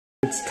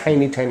It's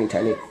tiny, tiny,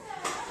 tiny.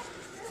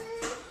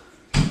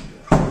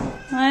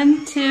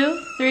 1,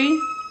 2,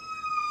 3.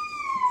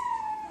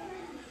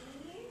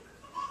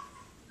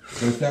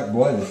 It's not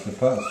blood, it's the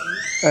pus.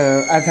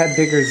 I've had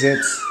bigger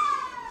zits.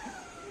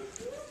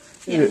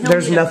 Yeah,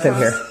 there's nothing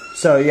here.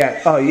 So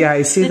yeah, oh yeah,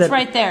 I see that. It's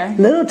right there.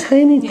 Little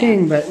tiny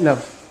thing, but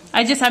no.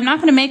 I'm not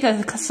going to make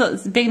a so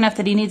it's big enough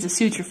that he needs a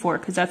suture for,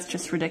 because that's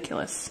just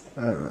ridiculous.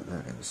 I don't know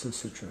what that is. A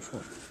suture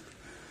for.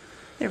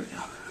 There we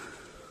go.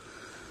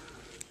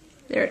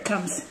 There it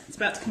comes. It's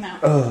about to come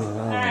out. Oh,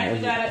 all right, we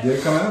got it. Did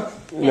it come out?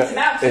 It's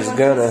about to. It's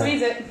gonna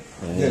squeeze it.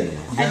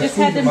 Yeah. I just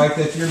had to. Mike,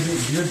 that's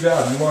your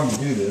job. You wanted to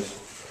do this.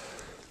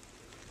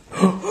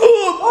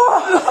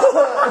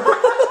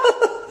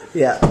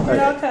 Yeah. Here it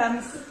all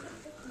comes.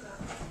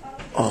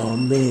 Oh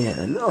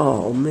man.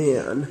 Oh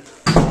man.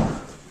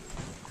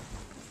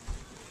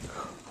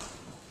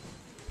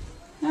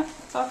 Yep,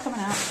 it's all coming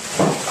out.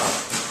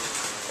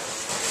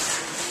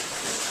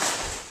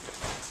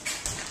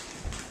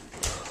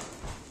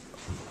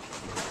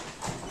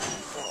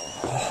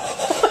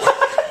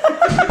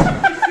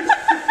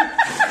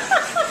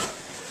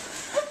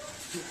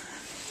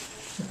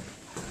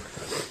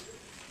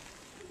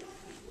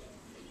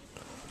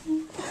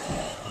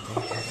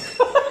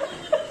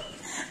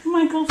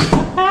 Michael's so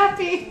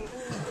happy.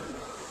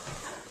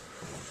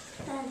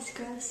 That's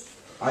gross.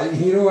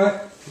 You know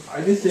what?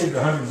 I just saved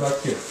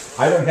 $100 here.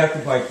 I don't have to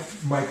buy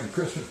Mike a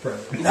Christmas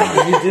present. No,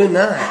 you do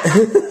not.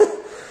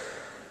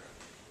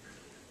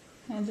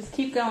 And just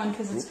keep going,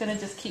 because it's going to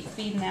just keep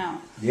feeding out.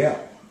 Yeah.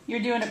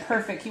 You're doing it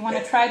perfect. You want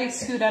to try to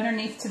scoot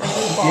underneath to the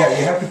blue ball. Yeah,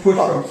 you have to push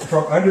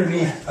from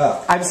underneath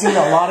up. I've seen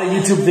a lot of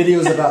YouTube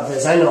videos about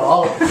this. I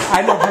know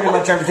pretty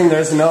much everything there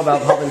is to know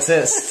about pelvic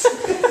cysts.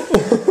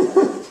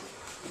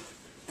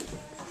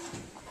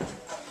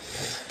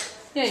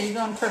 Yeah, you're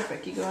going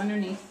perfect. You go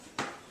underneath.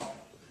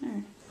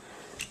 There.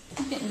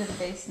 I'm getting to the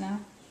base now.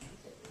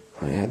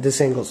 Oh yeah,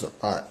 this angle's a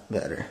lot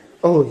better.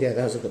 Oh yeah,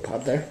 that was a good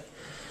pop there.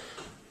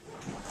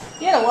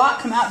 You had a lot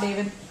come out,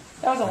 David.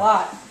 That was a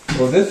lot.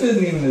 Well, this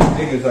isn't even as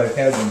big as I've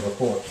had them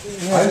before.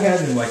 I've had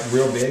them like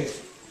real big.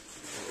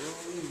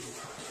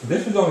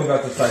 This is only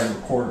about the size of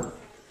a quarter.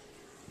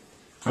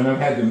 And I've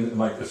had them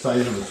like the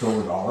size of a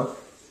silver dollar.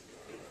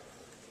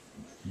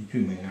 You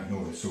two may not know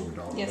what a silver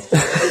dollar Yes, is.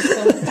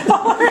 silver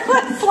dollar.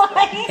 Let's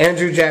fly.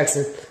 Andrew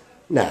Jackson.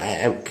 Nah,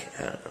 I'm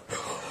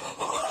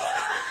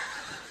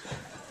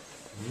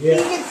He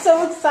gets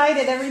so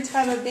excited every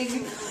time a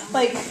big,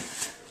 like,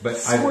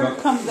 squirt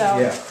comes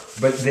out. Yeah,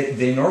 but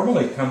they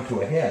normally come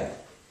to a head.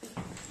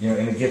 You know,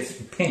 and it gets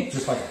pink,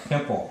 just like a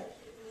pimple.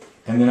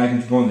 And then I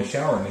can go in the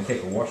shower and then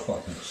take a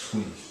washcloth and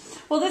squeeze.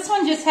 Well, this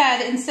one just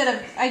had,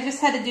 I just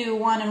had to do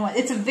 1 and 1.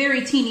 It's a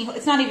very teeny,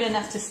 it's not even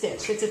enough to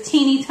stitch. It's a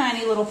teeny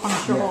tiny little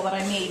puncture hole that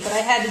I made, but I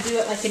had to do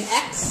it like an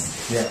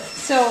X. Yeah.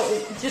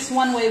 So just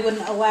one way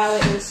wouldn't allow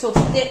it. It was so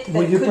thick that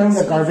Will you bring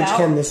the garbage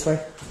can this way?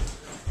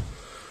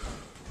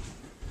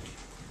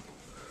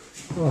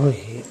 Oh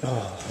yeah.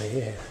 Oh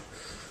yeah.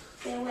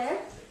 And where?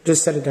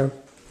 Just set it down.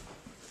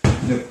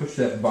 No, push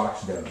that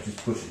box down.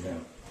 Just push it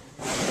down.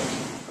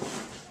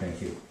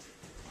 Thank you.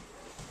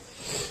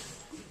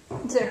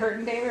 Is it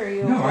hurting, David, or are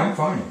you No, okay? I'm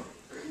fine.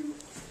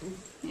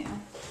 Yeah.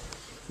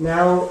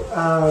 Now,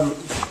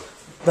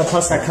 the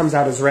pus that comes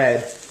out is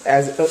red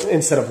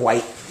instead of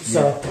white.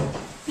 So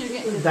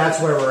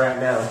that's where we're at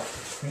now.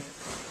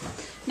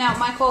 Now,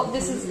 Michael,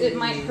 it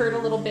might hurt a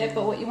little bit,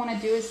 but what you want to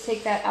do is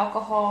take that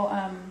alcohol.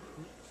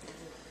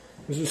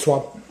 This is a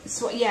swab.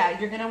 Yeah,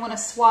 you're going to want to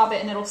swab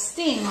it, and it'll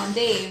sting on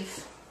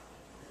Dave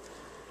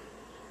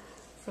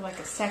for like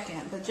a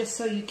second, but just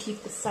so you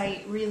keep the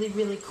site really,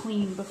 really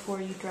clean before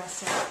you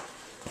dress it.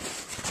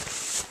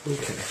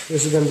 Okay,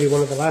 this is going to be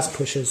one of the last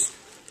pushes.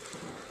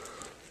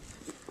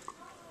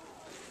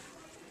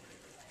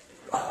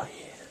 Oh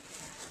yeah.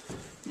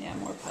 Yeah,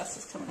 more pus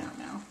is coming out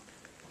now.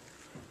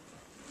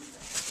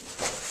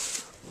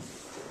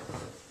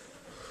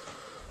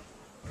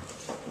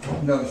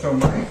 No, so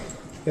Mike,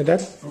 You done?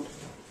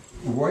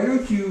 why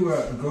don't you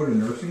go to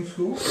nursing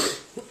school?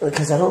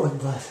 Because I don't like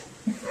blood.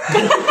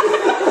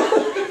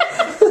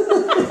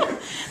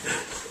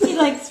 He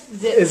likes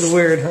zips. It's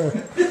weird, huh?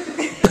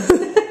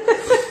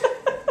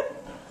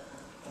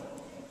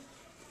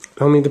 I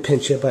don't mean to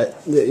pinch you, but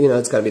you know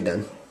it's got to be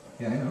done.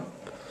 Yeah, I know.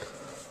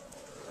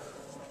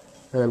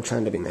 And I'm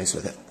trying to be nice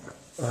with it.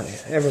 Oh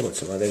yeah, every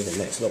once in a while there's a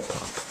nice little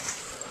pop.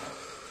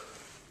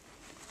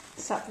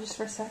 Stop just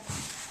for a sec.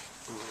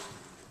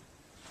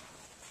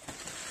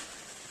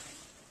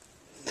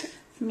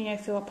 For me, I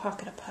feel a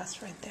pocket of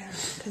pus right there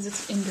because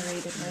it's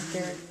indurated right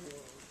there,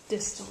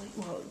 distally.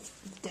 Well, it's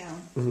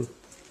down. Mm-hmm.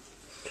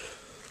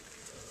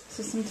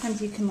 So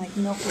sometimes you can like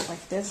milk it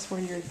like this,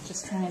 where you're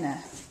just trying to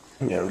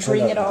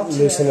bring it all to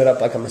loosen it up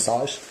like a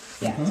massage.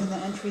 Yeah, to the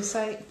entry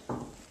site,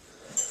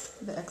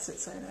 the exit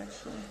site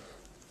actually.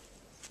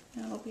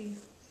 That'll be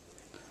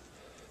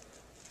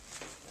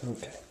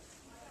okay.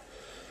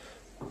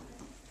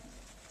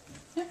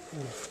 Yep.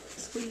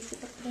 Squeeze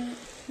it up there.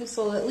 This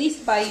will at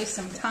least buy you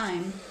some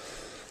time.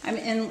 I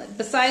mean, and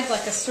besides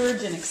like a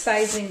surgeon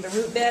excising the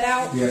root bed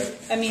out, Yeah.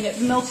 I mean, it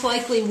most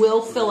likely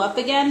will fill up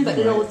again, but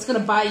it's going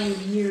to buy you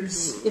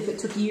years if it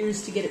took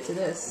years to get it to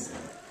this.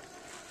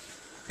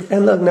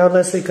 And look, now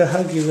Leslie could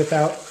hug you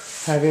without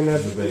having a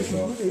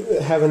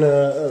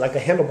like a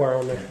handlebar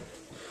on there.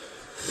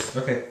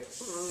 Okay.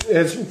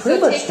 It's pretty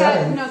So much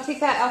done. take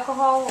that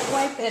alcohol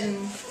wipe and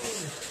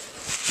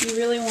you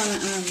really want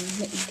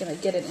to gonna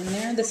get it in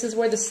there. This is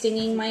where the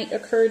stinging might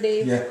occur,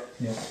 Dave. Yeah,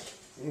 yeah.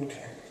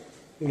 Okay.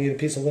 You need a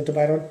piece of lint to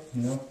bite on?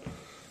 No.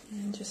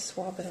 And just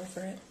swab it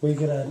over it. Will you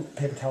get a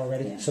paper towel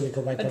ready Yeah. so we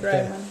can wipe A up dry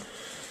there?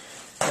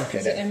 one.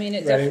 Okay. I mean,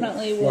 it Ready?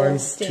 definitely will 1,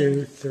 sting.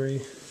 2,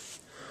 3.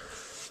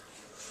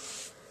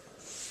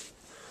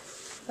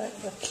 That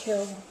will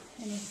kill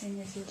anything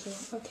residual.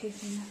 Okay,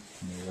 Gina.